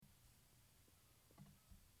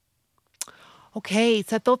Okay,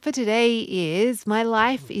 so thought for today is my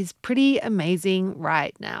life is pretty amazing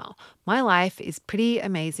right now. My life is pretty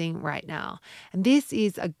amazing right now. And this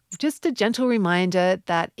is just a gentle reminder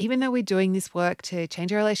that even though we're doing this work to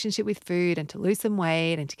change our relationship with food and to lose some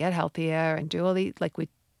weight and to get healthier and do all these, like we're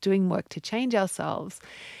doing work to change ourselves,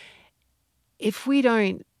 if we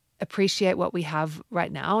don't appreciate what we have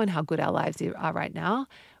right now and how good our lives are right now,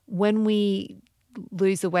 when we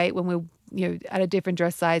lose the weight, when we're at a different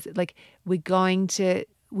dress size, like we're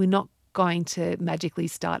not going to magically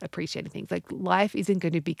start appreciating things. Like life isn't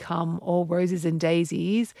going to become all roses and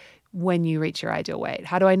daisies when you reach your ideal weight.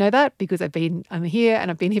 How do I know that? Because I'm here and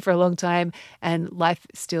I've been here for a long time, and life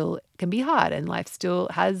still can be hard, and life still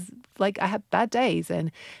has, like, I have bad days,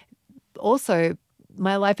 and also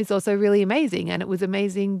my life is also really amazing, and it was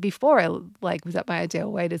amazing before I was at my ideal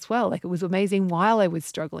weight as well. Like it was amazing while I was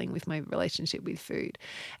struggling with my relationship with food.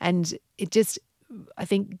 And it just I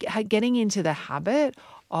think getting into the habit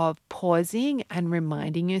of pausing and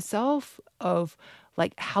reminding yourself of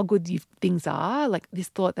like how good things are, like this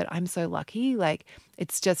thought that I'm so lucky, like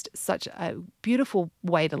it's just such a beautiful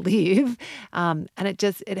way to live. And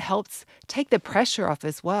it helps take the pressure off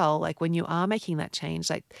as well. Like when you are making that change,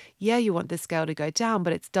 like, yeah, you want the scale to go down,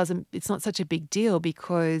 but it's not such a big deal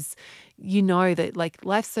because you know that like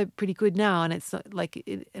life's so pretty good now, and it's not like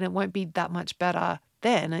and it won't be that much better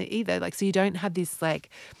then either. Like, so you don't have this like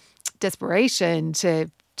desperation to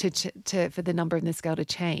for the number in the scale to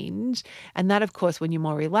change. And that, of course, when you're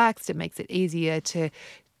more relaxed, it makes it easier to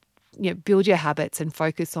build your habits and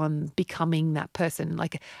focus on becoming that person.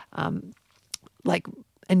 Um, like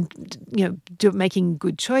and making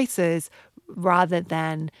good choices rather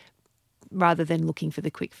than looking for the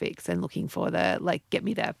quick fix and looking for the like get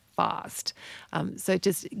me there fast. So it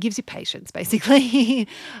just gives you patience, basically.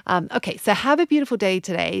 Okay, so have a beautiful day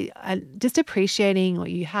today. Just appreciating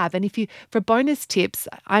what you have. And if you, for bonus tips,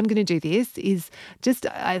 I'm going to do this is just,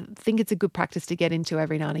 I think it's a good practice to get into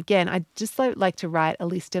every now and again. I just like to write a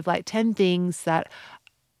list of like 10 things that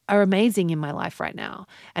are amazing in my life right now.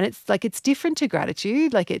 And it's like it's different to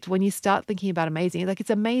gratitude. Like it when you start thinking about amazing, like it's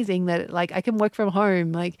amazing that like I can work from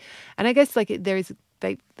home. Like, and I guess like there is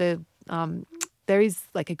there is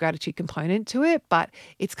like a gratitude component to it, but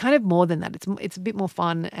it's kind of more than that. It's a bit more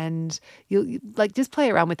fun, and like just play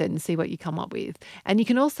around with it and see what you come up with. And you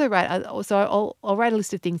can also write. Also, I'll write a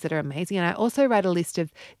list of things that are amazing, and I also write a list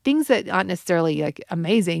of things that aren't necessarily like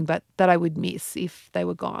amazing, but that I would miss if they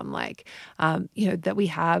were gone. Like, that we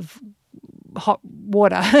have hot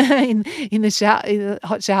water in the shower, in the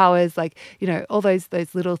hot showers, like all those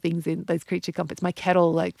little things in those creature comforts. My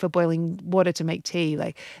kettle, like for boiling water to make tea,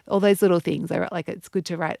 like all those little things. Are like it's good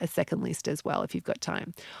to write a second list as well if you've got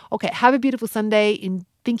time. Okay, have a beautiful Sunday in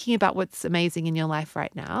thinking about what's amazing in your life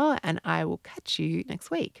right now, and I will catch you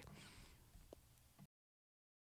next week.